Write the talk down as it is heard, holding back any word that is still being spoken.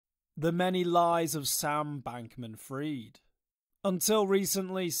The many lies of Sam Bankman-Fried. Until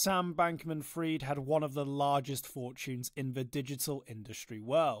recently, Sam Bankman-Fried had one of the largest fortunes in the digital industry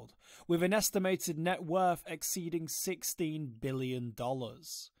world, with an estimated net worth exceeding $16 billion.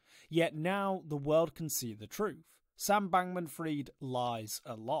 Yet now the world can see the truth. Sam Bankman-Fried lies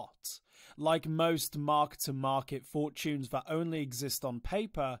a lot. Like most mark-to-market fortunes that only exist on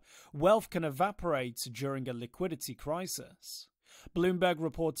paper, wealth can evaporate during a liquidity crisis. Bloomberg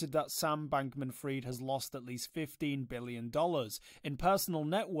reported that Sam Bankman-Fried has lost at least $15 billion in personal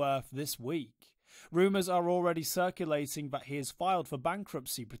net worth this week. Rumours are already circulating that he has filed for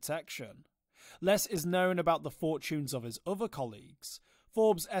bankruptcy protection. Less is known about the fortunes of his other colleagues.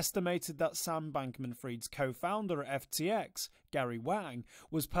 Forbes estimated that Sam Bankman-Fried's co-founder at FTX, Gary Wang,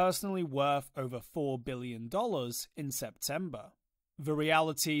 was personally worth over $4 billion in September. The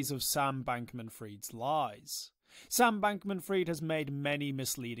realities of Sam Bankman-Fried's lies. Sam Bankman-Fried has made many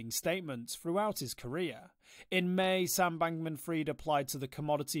misleading statements throughout his career. In May, Sam Bankman-Fried applied to the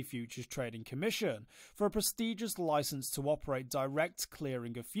Commodity Futures Trading Commission for a prestigious license to operate direct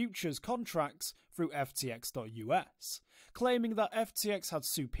clearing of futures contracts through FTX.US, claiming that FTX had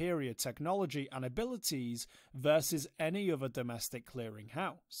superior technology and abilities versus any other domestic clearing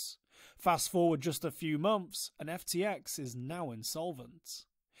house. Fast forward just a few months, and FTX is now insolvent.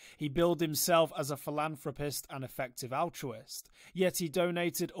 He billed himself as a philanthropist and effective altruist, yet he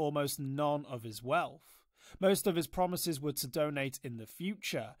donated almost none of his wealth. Most of his promises were to donate in the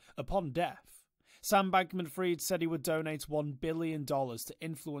future, upon death. Sam Bankman-Fried said he would donate $1 billion to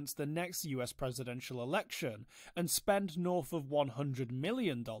influence the next US presidential election and spend north of $100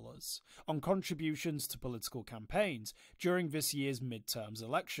 million on contributions to political campaigns during this year's midterms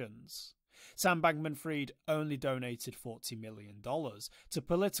elections. Sam Bankman-Fried only donated $40 million to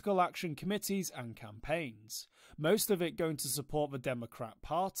political action committees and campaigns, most of it going to support the Democrat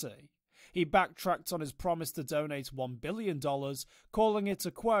Party. He backtracked on his promise to donate $1 billion, calling it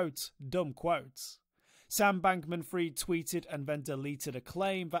a quote, dumb quote. Sam Bankman-Fried tweeted and then deleted a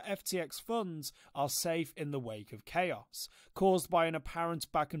claim that FTX funds are safe in the wake of chaos, caused by an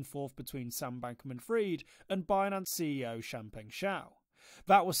apparent back and forth between Sam Bankman-Fried and Binance CEO Changpeng Zhao.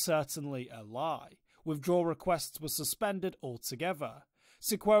 That was certainly a lie. Withdrawal requests were suspended altogether.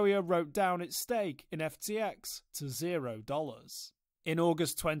 Sequoia wrote down its stake in FTX to $0. In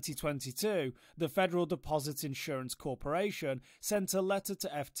August 2022, the Federal Deposit Insurance Corporation sent a letter to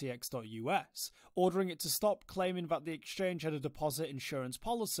FTX.US, ordering it to stop claiming that the exchange had a deposit insurance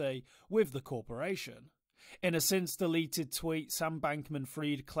policy with the corporation. In a since-deleted tweet, Sam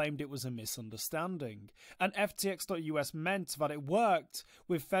Bankman-Fried claimed it was a misunderstanding, and FTX.US meant that it worked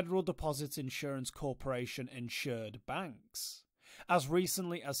with Federal Deposit Insurance Corporation insured banks. As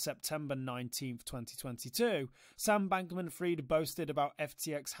recently as September 19, 2022, Sam Bankman-Fried boasted about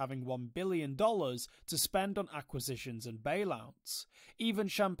FTX having $1 billion to spend on acquisitions and bailouts. Even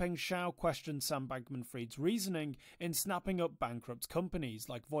Changpeng Zhao questioned Sam Bankman-Fried's reasoning in snapping up bankrupt companies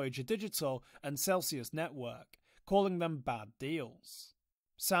like Voyager Digital and Celsius Network, calling them bad deals.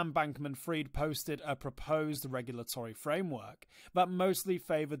 Sam Bankman-Fried posted a proposed regulatory framework that mostly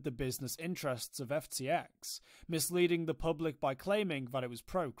favoured the business interests of FTX, misleading the public by claiming that it was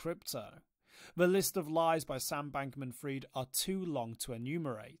pro-crypto. The list of lies by Sam Bankman-Fried are too long to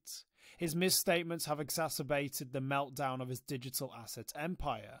enumerate. His misstatements have exacerbated the meltdown of his digital asset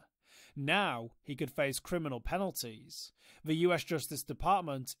empire. Now he could face criminal penalties. The US Justice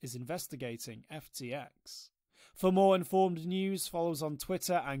Department is investigating FTX. For more informed news, follow us on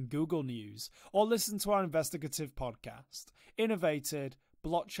Twitter and Google News, or listen to our investigative podcast, Innovated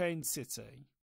Blockchain City.